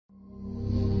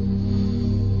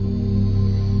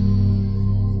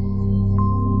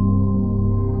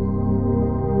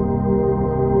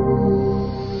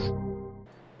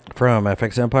From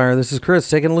FXEmpire, this is Chris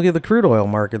taking a look at the crude oil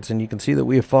markets, and you can see that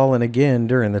we have fallen again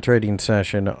during the trading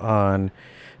session on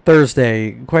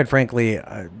Thursday. Quite frankly,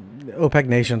 OPEC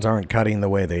nations aren't cutting the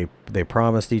way they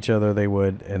promised each other they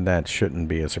would, and that shouldn't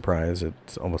be a surprise.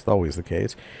 It's almost always the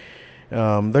case.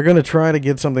 They're going to try to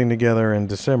get something together in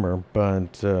December,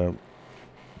 but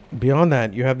beyond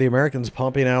that, you have the Americans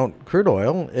pumping out crude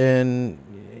oil, and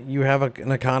you have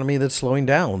an economy that's slowing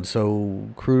down, so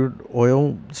crude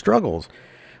oil struggles.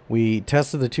 We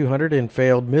tested the 200 and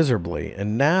failed miserably,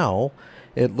 and now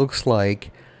it looks like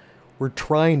we're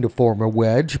trying to form a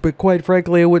wedge, but quite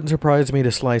frankly, it wouldn't surprise me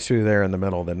to slice through there in the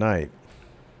middle of the night.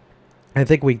 I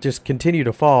think we just continue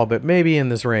to fall, but maybe in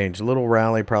this range. A little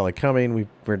rally probably coming.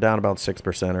 We're down about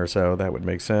 6% or so. That would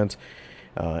make sense.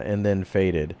 And then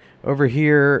faded. Over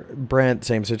here, Brent,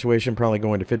 same situation, probably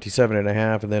going to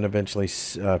 57.5 and then eventually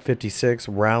 56.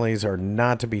 Rallies are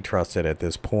not to be trusted at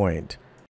this point.